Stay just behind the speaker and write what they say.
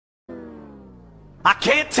I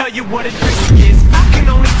can't tell you what it really is. I can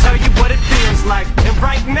only tell you what it feels like. And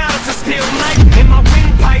right now it's a steel knife in my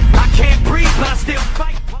windpipe. I can't breathe, but I still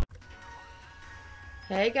fight.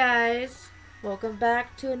 Hey guys, welcome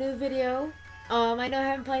back to a new video. I know I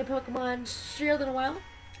haven't played Pokemon Shield in a while,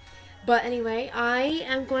 but anyway, I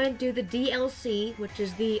am going to do the DLC, which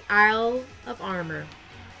is the Isle of Armor.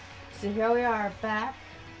 So here we are, back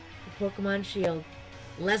with Pokemon Shield.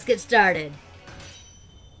 Let's get started.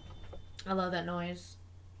 I love that noise.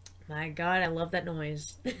 My god, I love that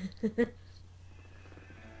noise.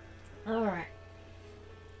 Alright.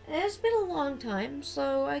 It's been a long time,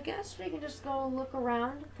 so I guess we can just go look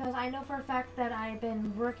around, because I know for a fact that I've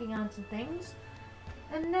been working on some things.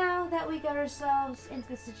 And now that we got ourselves into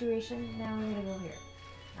this situation, now we're gonna go here.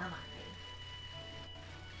 Come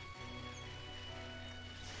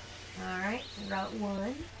on. Alright, Route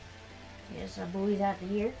 1. Yes, our boys out to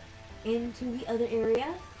here. Into the other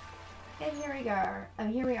area. And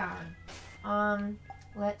here we are.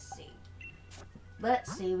 Let's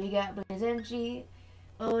see. We got Blazenji,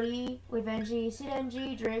 Odie, Wevenji,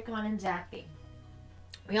 Sidenji, Dracon, and Zappy.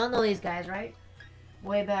 We all know these guys, right?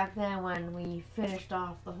 Way back then when we finished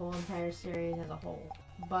off the whole entire series as a whole.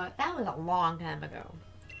 But that was a long time ago.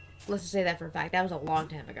 Let's just say that for a fact. That was a long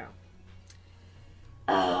time ago.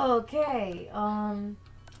 Okay,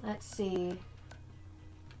 let's see.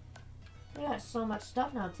 We got so much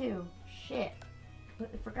stuff now, too. Shit. I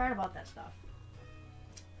forgot about that stuff.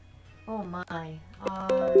 Oh my.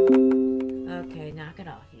 Okay, knock it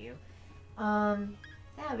off, you. Yeah,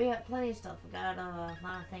 we got plenty of stuff. We got a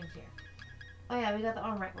lot of things here. Oh yeah, we got the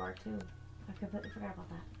armor bar too. I completely forgot about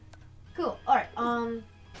that. Cool. Alright,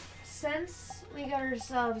 since we got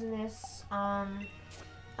ourselves in this, I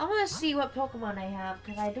want to see what Pokemon I have,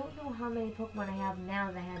 because I don't know how many Pokemon I have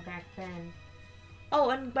now that I had back then. Oh,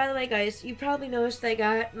 and by the way, guys, you probably noticed I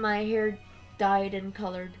got my hair dyed and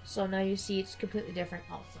colored, so now you see it's completely different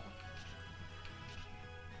also.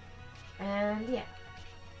 And yeah,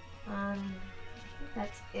 I think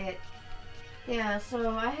that's it. Yeah,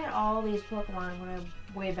 so I had all these Pokemon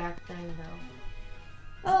way back then,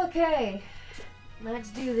 though. Okay, let's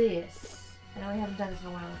do this. I know we haven't done this in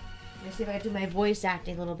a while. Let me see if I can do my voice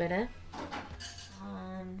acting a little bit, eh?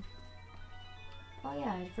 Oh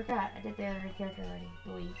yeah, I forgot. I did the other character already.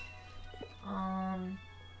 Louis. Oh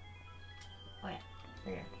yeah,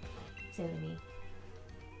 there. Silly me.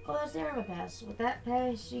 Oh, that's the Armor Pass. With that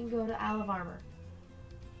pass, you can go to Isle of Armor.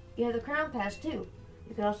 You have the Crown Pass too.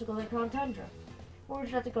 You can also go to Crown Tundra. Where would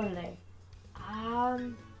you like to go today? I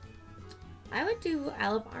would do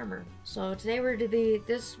Isle of Armor. So today we're gonna do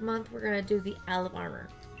this month we're gonna do the Isle of Armor.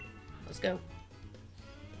 Let's go.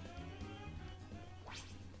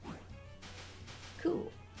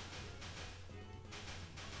 Cool.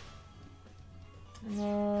 And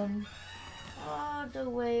then all the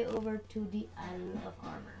way over to the Isle of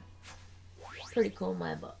Armor. Pretty cool in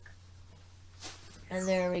my book. And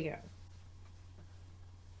there we go.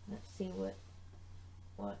 Let's see what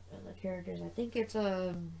are the characters. I think it's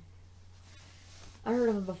I heard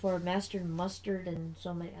of them before, Master Mustard and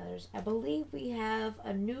so many others. I believe we have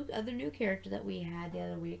a other new character that we had the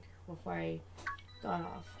other week before I got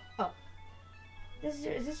off. Oh. Is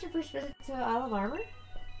this your first visit to Isle of Armor?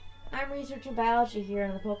 I'm researching biology here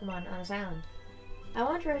on the Pokemon on this island. I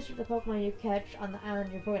want to research the Pokemon you catch on the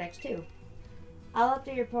island in your Pokedex too. I'll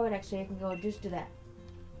update your Pokedex so you can go just do that.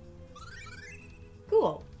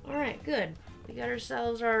 Cool. Alright, good. We got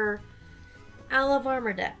ourselves our Isle of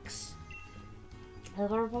Armor Dex. Isle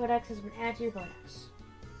of Armor Pokedex has been added to your Pokedex.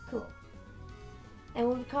 Cool. And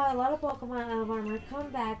when we caught a lot of Pokemon Isle of Armor,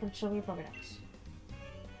 come back and show me your Pokedex.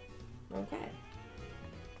 Okay.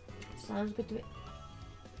 Sounds good to me.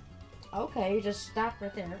 Okay, you just stopped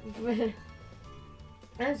right there.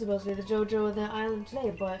 I'm supposed to be the Dojo of the island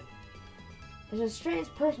today, but there's a strange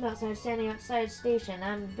person outside standing outside the station.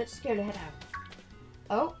 I'm a bit scared to head out.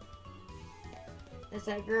 Oh. It's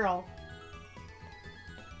that girl.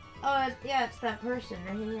 Oh, yeah, it's that person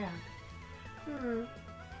right here. Yeah.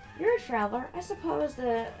 You're a traveler. I suppose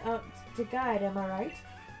to guide, am I right?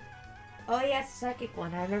 Oh, yeah, it's the psychic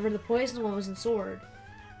one. I remember the poison one was in Sword.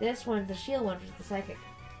 This one's the shield one, which is the psychic.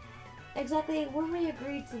 Exactly when we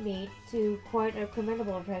agreed to meet to quite a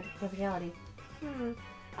commendable professionality.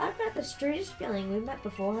 I've got the strangest feeling we've met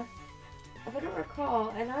before. If I don't recall,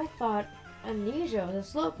 and I thought amnesia was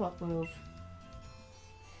a slowpoke move.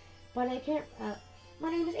 But I can't, my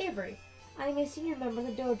name is Avery. I'm a senior member of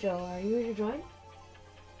the dojo. Are you here to join?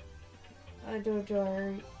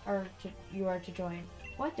 Dojo, you are to join.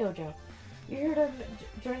 What dojo? You're here to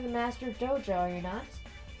join the Master Dojo, are you not?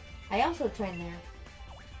 I also train there.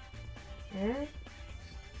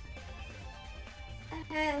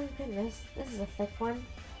 Oh goodness, this is a thick one.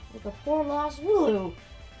 Like a poor lost Wooloo.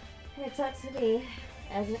 It's up to me,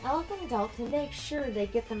 as an eloquent adult, to make sure they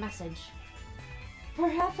get the message.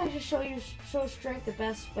 Perhaps I should show strength the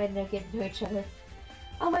best when they get to each other.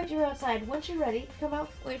 I'll wait you outside. Once you're ready, come out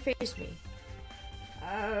and face me.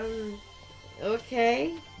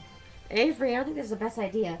 Okay. Avery, I don't think this is the best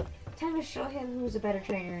idea. Time to show him who the better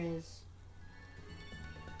trainer is.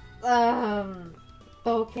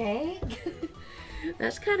 Okay.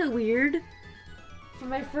 That's kind of weird. For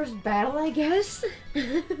my first battle, I guess.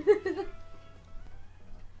 And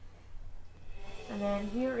then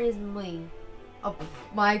here is me. Oh,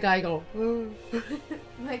 my guy go.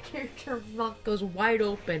 My character's mouth goes wide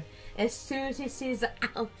open as soon as he sees the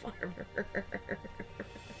elf armor.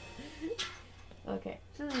 Okay.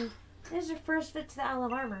 This is your first fit to the Isle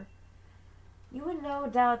of Armor. You would no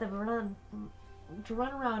doubt that we're not to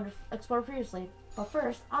run around and explore previously, but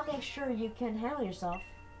first, I'll make sure you can handle yourself.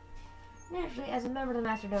 Naturally, as a member of the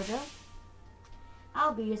Master Dojo,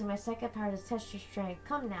 I'll be using my second power to test your strength.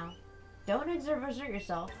 Come now. Don't exert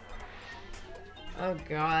yourself. Oh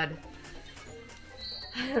god.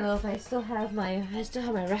 I don't know if I still have my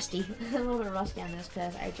rusty. I'm a little bit rusty on this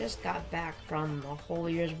because I just got back from a whole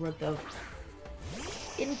year's worth of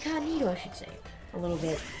incognito, I should say. A little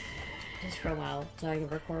bit. Just for a while, so I can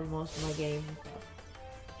record most of my game and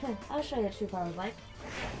stuff. I'll show you what true power is like.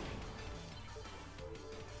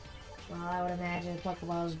 Well, I would imagine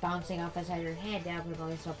Pokeballs bouncing off inside your hand down with all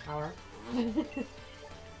this power.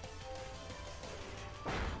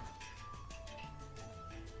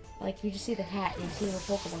 Like, you just see the hat and you see the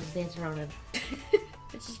Pokeballs dance around him.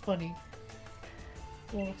 It's just funny.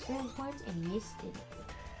 Yeah, experience points and yes,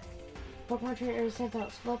 Pokemon trainer sent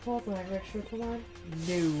out Slowpoke when I registered Pokemon?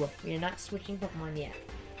 No, we are not switching Pokemon yet.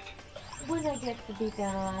 When I get to beat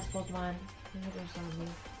down the last Pokemon,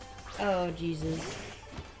 oh Jesus.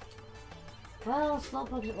 Well,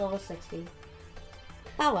 Slowpoke's at level 60.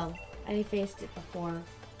 Oh well, I faced it before.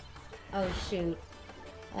 Oh shoot.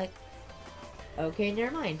 Like, okay,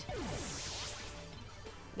 never mind.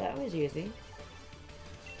 That was easy.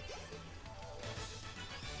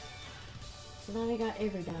 So now I got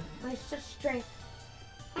Avery down. My such strength.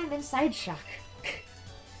 I'm in side shock.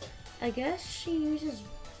 I guess she uses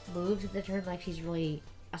moves at the turn like she's really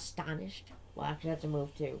astonished. Well, actually that's a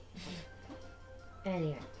move too.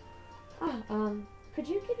 Anyway. Oh, could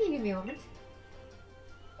you give me a moment?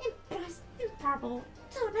 Impossible.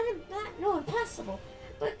 No, impossible.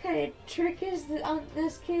 What kind of trick is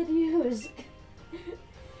this kid use?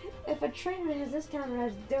 If a trainer has this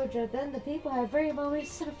terrorized dojo, then the people have very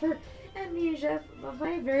moments suffer amnesia of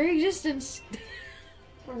my very existence.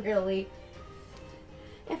 Really?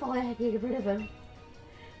 If only I could get rid of him.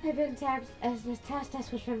 I've been tagged as the task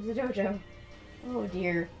was from the dojo. Oh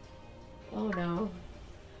dear. Oh no.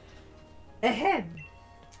 Ahem!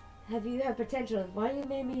 Have you had potential? Why you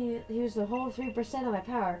made me use the whole 3% of my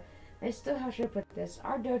power? I still have to put this.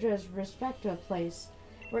 Our dojo is a respectable place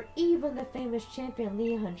where even the famous champion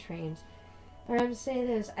Leon trains. But I'm to say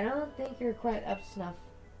this, I don't think you're quite up to snuff.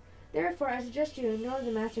 Therefore, I suggest you ignore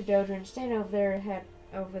the Master Dojo and standing over there and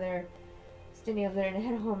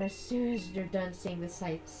head home as soon as you're done seeing the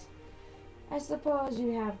sights. I suppose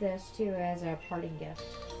you have this too as a parting gift.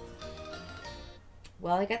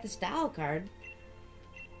 Well, I got the style card.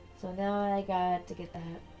 So now I got to get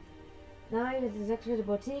that. Now I use this extra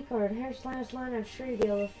boutique or hairstyle salon, I'm sure you'll be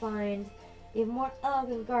able to find even more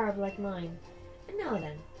elegant garb like mine. And now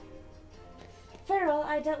then. Farewell,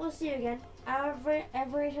 I doubt we'll see you again. Every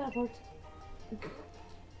teleport.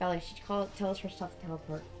 Ellie, she tells herself to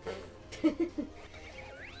teleport.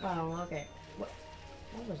 Oh, okay. What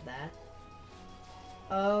was that?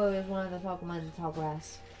 Oh, it was one of the Pokemon in the tall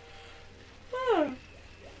grass.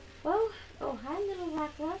 Well, oh, hi little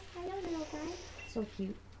Rockruff. Hello little guy. So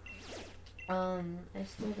cute. I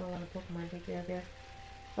still got a lot of Pokemon to take care of here.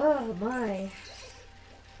 Oh my.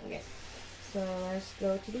 Okay. So let's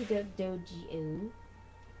go to the dojo.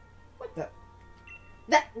 What the?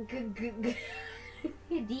 That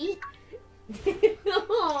D?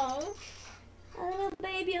 Oh, a little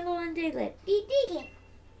baby, a little Diglett. Diglett.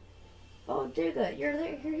 Oh, Diglett, you're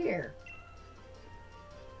there. You're here.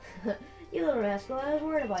 You little rascal, I was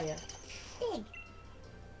worried about you. Dig.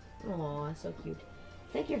 Oh, that's so cute.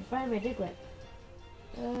 Thank you for finding my Diglett.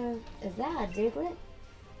 Is that a Diglett?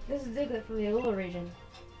 This is Diglett from the Alola region.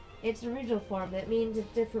 It's a regional form. That means a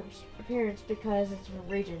different appearance because it's from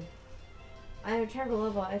a region. I am a terrible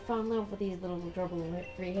lover. I fell in love with these little adorable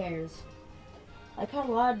 3 hairs. I caught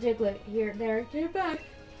a lot of Diglett here and there and came back.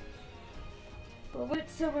 But went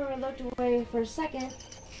somewhere and looked away for a second.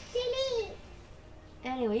 Delete!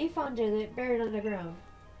 Anyway, you found Diglett buried underground.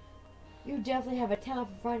 You definitely have a talent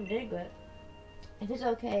for finding Diglett. If it's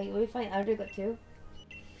okay, will we find other Diglett too?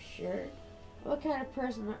 Sure. What kind of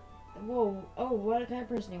person? Whoa! Oh, what kind of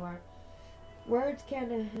person you are? Words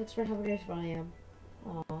can't express how grateful I am.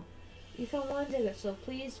 Aw. You found one Diglett, so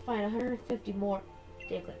please find 150 more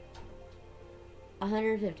Diglett.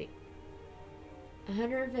 150.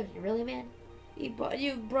 150. Really, man? You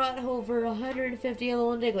brought over 150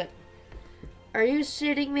 yellow Diglett. Are you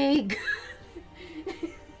shitting me?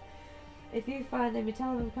 If you find them, you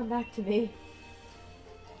tell them to come back to me.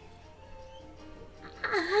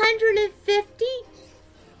 150?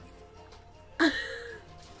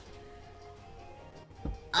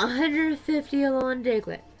 150 alone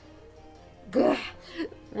Diglett. Gah.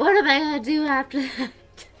 What am I gonna do after that?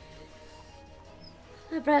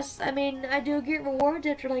 I mean, I do get rewards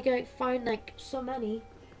after like I find like so many.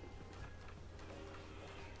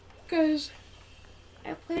 Cause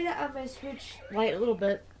I played it on my Switch Lite a little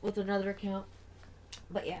bit with another account.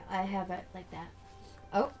 But yeah, I have it like that.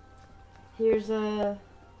 Oh, here's a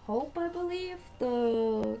Hope, I believe.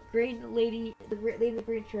 The green lady, the lady in the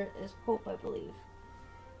green shirt is Hope, I believe.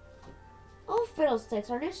 Oh, fiddlesticks!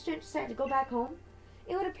 Our new student decided to go back home.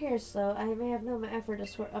 It would appear so. I may have known my effort to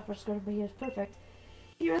sort upper skirt, but he was perfect.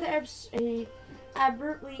 He rather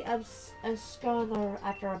abruptly absconded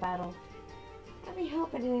after a battle. Let me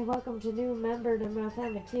help and welcome to new member to my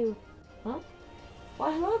family too. Huh?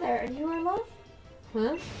 Well, hello there, and you are Love?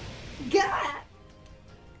 Huh? God!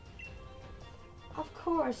 Of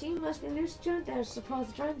course, you must be the new student that is supposed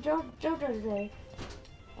to join Dojo today.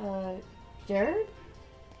 Jared?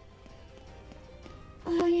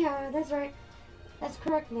 Oh yeah, that's right. That's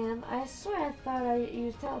correct, ma'am. I swear I thought I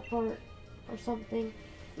used teleport or something.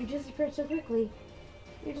 You disappeared so quickly.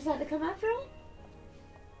 You decided to come after all?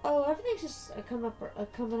 Oh, everything's just coming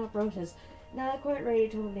up roses. Not quite ready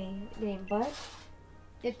to tell me name, but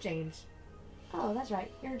it's James. Oh, that's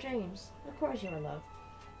right. You're James. Of course you are Love.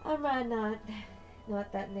 I'm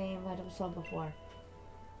not that name I saw before.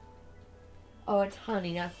 Oh, it's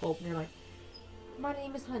Honey, not Hope. And you're like, my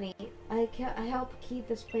name is Honey. I help keep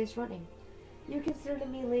this place running. You consider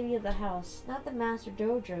me lady of the house, not the master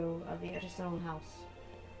dojo of the artisanal house.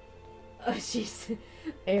 Oh, jeez.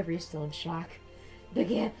 Avery's still in shock.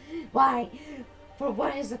 Again, why? For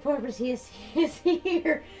what is the purpose he is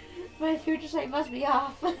here? My future sight must be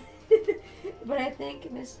off. But I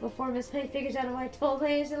think before Miss Honey figures out what I told her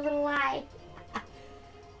is a little lie.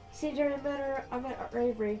 Seems I met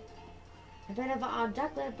Avery. A bit of a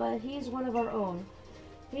ducklet, but he's one of our own.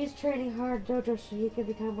 He's training hard dojo so he can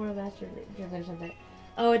become more master or something.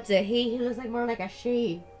 Oh, it's a he. He looks like more like a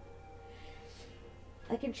she.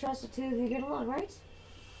 I can trust the two of you get along, right?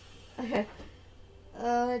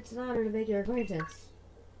 It's an honor to make your acquaintance.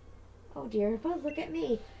 Oh dear, but look at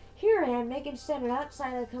me. Here I am, making standard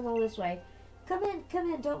outside and come all this way. Come in,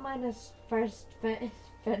 don't mind us first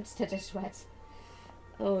fence to sweat.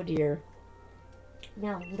 Oh dear.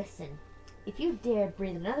 Now listen. If you dare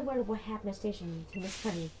breathe another word of what happened at station to Miss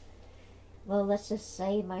Honey, well, let's just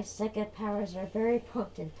say my second powers are very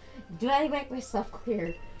potent. Do I make myself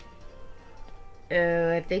clear?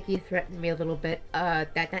 I think you threatened me a little bit.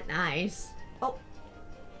 That's not nice. Oh.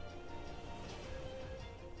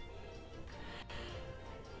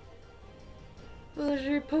 Well, there's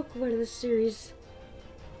your Pokemon of this series.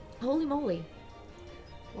 Holy moly.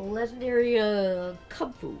 Legendary,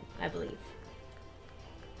 Kung Fu, I believe.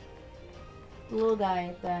 The little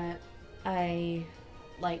guy that I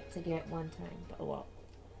like to get one time, but oh well.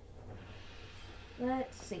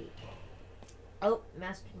 Let's see. Oh,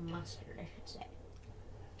 Master Mustard, I should say.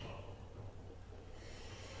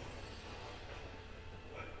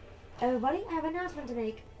 Everybody, I have an announcement to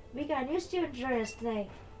make. We got a new student join us today.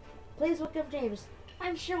 Please welcome James.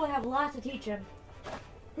 I'm sure we'll have lots to teach him.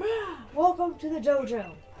 Welcome to the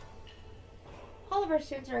dojo. All of our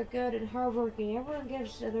students are good and hardworking. Everyone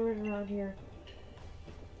gives to the word around here.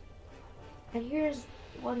 And here's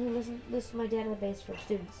one who lists my database for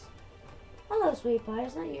students. Hello, sweet pie.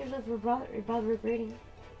 It's not usually for brother greeting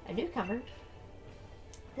a newcomer.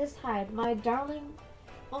 This Hyde, my darling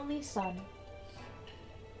only son.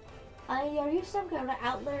 Are you some kind of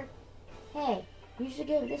outlier? Hey, you should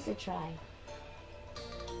give this a try.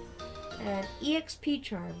 An EXP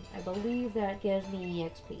charm. I believe that gives me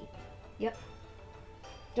EXP. Yep.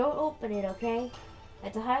 Don't open it, okay?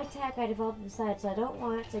 It's a high tech I developed inside, so I don't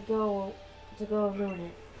want it to go and ruin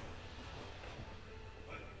it.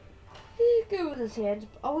 He's good with his hands,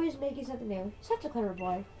 always making something new. Such a clever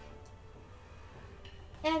boy.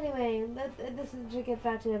 Anyway, this is to get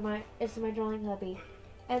back to my drawing hobby.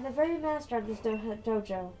 And the very master of this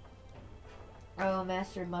dojo. Oh,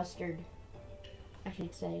 Master Mustard, I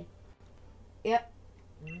should say. Yep.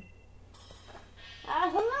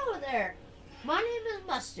 Hello there. My name is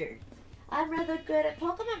Mustard. I'm rather good at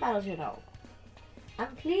Pokemon battles, you know.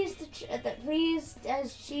 I'm pleased pleased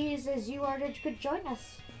as cheese as you are that you could join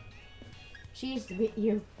us. Cheese to meet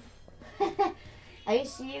you. I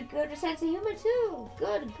see you good with sense of humor too.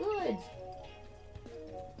 Good, good.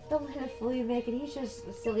 Don't let it fool you, Megan. He's just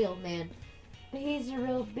a silly old man. But he's a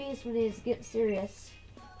real beast when he's getting serious.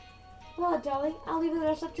 Well, darling, I'll leave the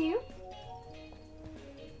rest up to you.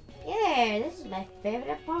 Yeah, this is my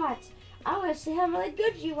favorite part. I want to see how really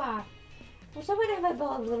good you are. Well, someone have my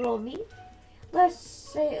ball of little old meat. Let's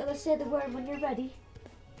say the word when you're ready.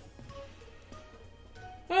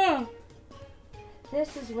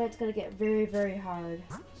 This is where it's gonna get very, very hard.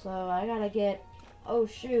 So I gotta get. Oh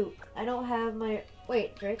shoot! I don't have my.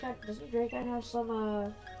 Wait, doesn't Draco have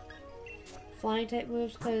some flying type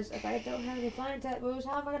moves? Because if I don't have any flying type moves,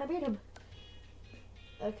 how am I gonna beat him?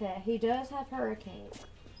 Okay, he does have Hurricane,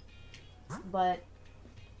 but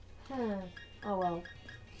oh well.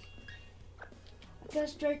 I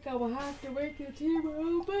guess Draco will have to wake the team a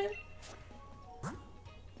little bit.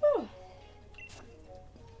 Whew.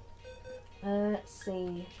 Let's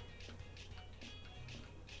see.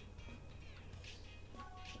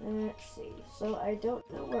 Let's see. So I don't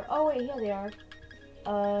know where. Oh wait, here they are.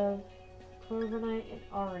 Corviknight and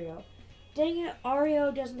Ario. Dang it,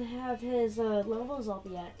 Ario doesn't have his levels up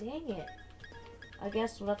yet. Dang it. I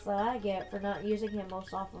guess that's what I get for not using him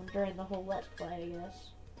most often during the whole Let's Play, I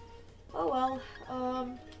guess. Oh well.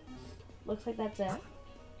 Looks like that's it.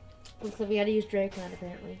 Looks like we gotta use Dracon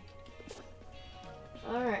apparently.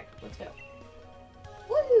 Alright, let's go.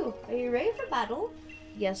 Woohoo! Are you ready for battle?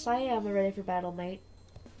 Yes, I am ready for battle, mate.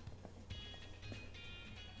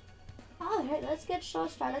 Alright, let's get show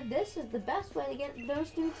started. This is the best way to get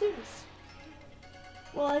those new students.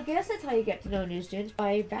 Well, I guess that's how you get to know new students,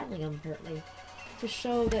 by battling them, apparently. To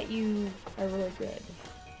show that you are really good.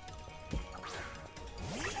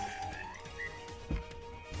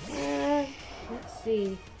 Let's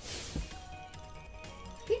see.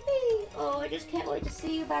 Oh, I just can't wait to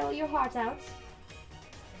see you battle your hearts out.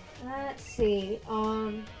 Let's see.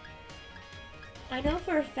 I know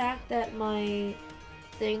for a fact that my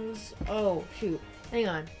things. Oh shoot! Hang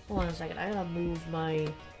on. Hold on a second. I gotta move my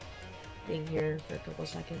thing here for a couple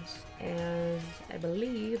seconds, and I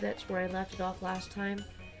believe that's where I left it off last time.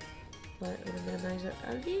 But I'm gonna minimize it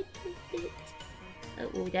a little bit.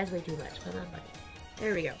 Oh, that's way too much. Come on, buddy.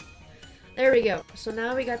 There we go. There we go. So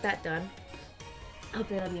now we got that done.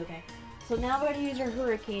 Hopefully that'll be okay. So now we're gonna use our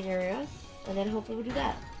hurricane area, and then hopefully we'll do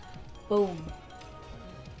that. Boom.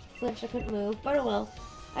 Flinch, I couldn't move, but oh well.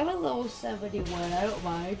 I'm a level 71, I don't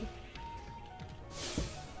mind.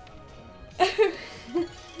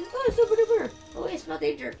 Oh, it's over there. Oh wait, it's not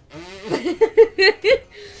danger.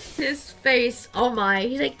 His face, oh my.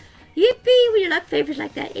 He's like, yippee, when you luck favors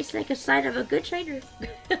like that, it's like a sign of a good trainer.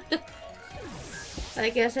 I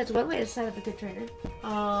guess that's one way to sign up a good trainer.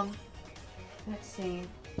 Let's see.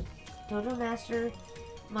 Dojo Master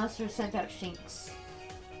Mustard sent out Shinx.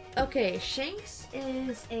 Okay, Shinx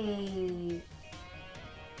is a...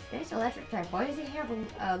 It's electric type. Why does he have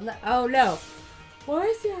a... oh no! Why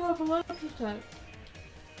does he have electric type?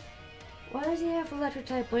 Why does he have electric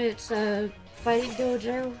type when it's fighting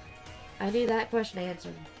Dojo? I need that question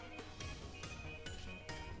answered.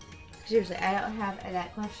 Seriously, I don't have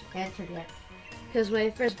that question answered yet. Because when I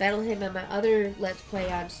first battled him in my other Let's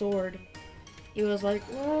Play on Sword, he was like,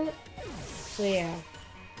 what? So yeah.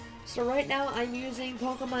 So right now I'm using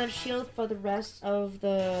Pokemon Shield for the rest of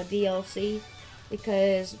the DLC.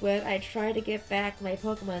 Because when I tried to get back my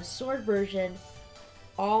Pokemon Sword version,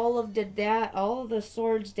 all of the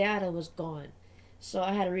Sword's data was gone. So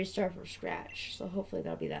I had to restart from scratch. So hopefully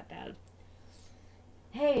that'll be that bad.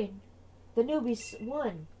 Hey, the newbies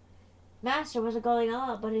won. Master wasn't going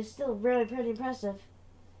all out, but it's still really pretty impressive.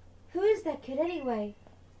 Who is that kid anyway?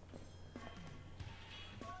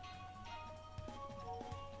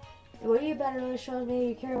 Well, you better really show me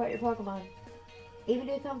you care about your Pokemon. Even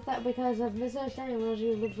if it comes that because of misunderstanding what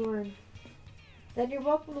you live learn. Then you're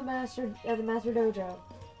welcome to the Master Dojo.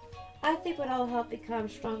 I think we'd all help become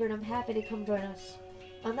stronger, and I'm happy to come join us.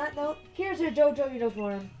 On that note, here's your Dojo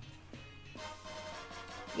uniform.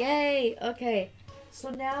 Yay! Okay. So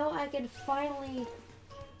now I can finally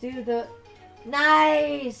do the...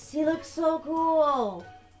 Nice! He looks so cool!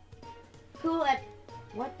 Cool at...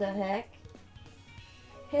 What the heck?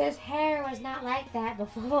 His hair was not like that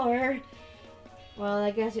before. Well,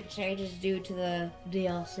 I guess it changes due to the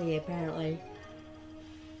DLC, apparently.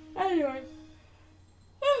 Anyway.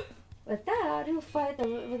 With that, I'll do a fight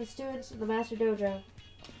with the students in the Master Dojo.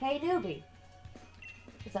 Hey, newbie.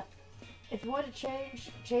 What's up? If you want to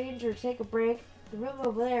change or take a break, the room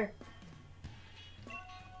over there.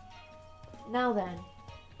 Now then.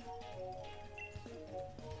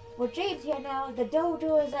 With James here now, the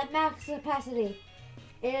dojo is at max capacity.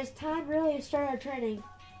 It is time really to start our training.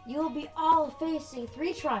 You will be all facing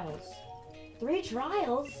 3 trials. 3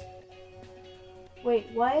 trials? Wait,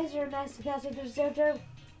 why is there a max capacity for this dojo?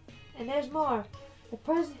 And there's more. The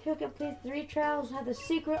person who completes 3 trials will have the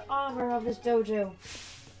secret armor of this dojo.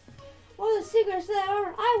 Well, the secret's the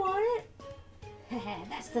armor. I want it.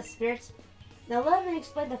 That's the spirit. Now let me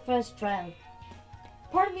explain the first trial.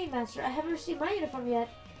 Pardon me, Master. I haven't received my uniform yet.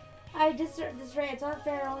 I discern this right. It's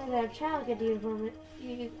unfair only that a child get the uniform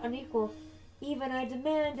unequal. Even I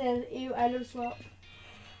demand that you item swap.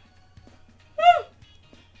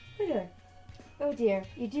 Oh dear.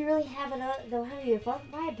 You do really have a uniform?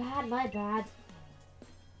 My bad.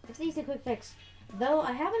 It's an easy quick fix. Though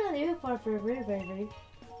I have another uniform for a bravery.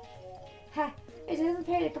 Ha! It doesn't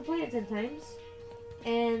pay to complain 10 times.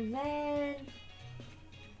 And then...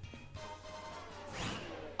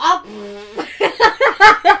 Up!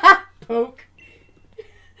 Poke.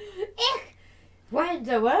 Eek! What in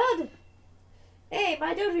the world? Hey,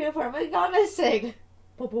 my dojo uniform, we got missing.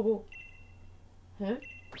 Huh?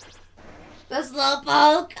 The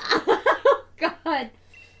slowpoke! Oh god.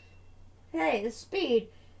 Hey, the speed.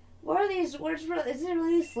 What are these? Is it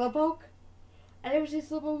really slowpoke? I never seen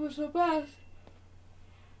slowpoke move so fast.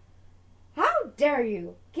 How dare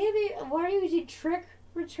you? Give me. Why are you using trick?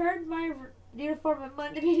 Return my uniform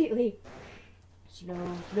immediately.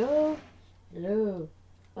 No.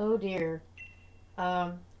 Oh dear.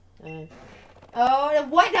 Oh,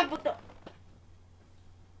 what the?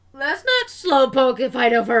 That's not slowpoke if I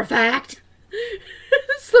know for a fact.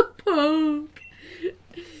 Slowpoke.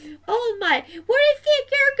 Oh my, where do you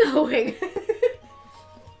think you're going?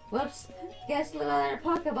 Whoops. Guess little other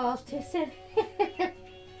Pokeballs too soon.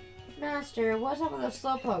 Master, what's up with the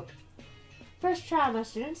slowpoke? First try, my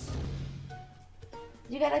students.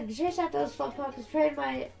 You gotta chase out those slowpokes and train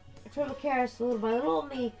my turtle carrots little by little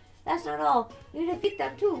me. That's not all. You need to defeat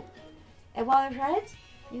them too. And while you're trying it,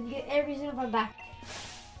 you can get every single one back.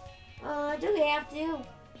 Do we have to?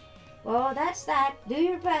 Well, that's that. Do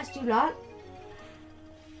your best, you lot.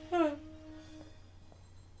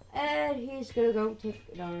 And he's gonna go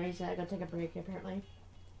take... No, he's gonna take a break, apparently.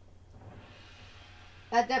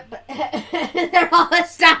 They're all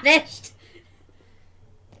astonished.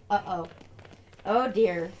 Uh-oh. Oh,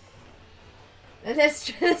 dear.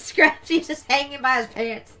 This Scratchy's just hanging by his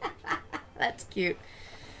pants. That's cute.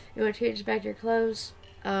 You want to change back your clothes?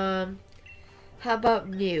 How about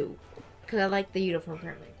new? Because I like the uniform,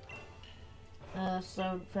 apparently.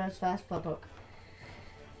 So, fast slowpoke.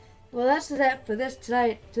 Well, that's it for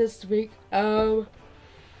this week. Hope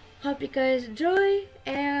you guys enjoy,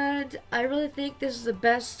 and I really think this is the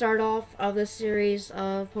best start off of the series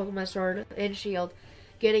of Pokemon Sword and Shield,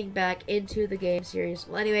 getting back into the game series.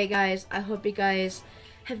 Well, anyway, guys, I hope you guys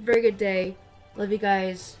have a very good day. Love you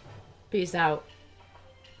guys. Peace out.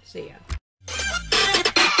 See ya.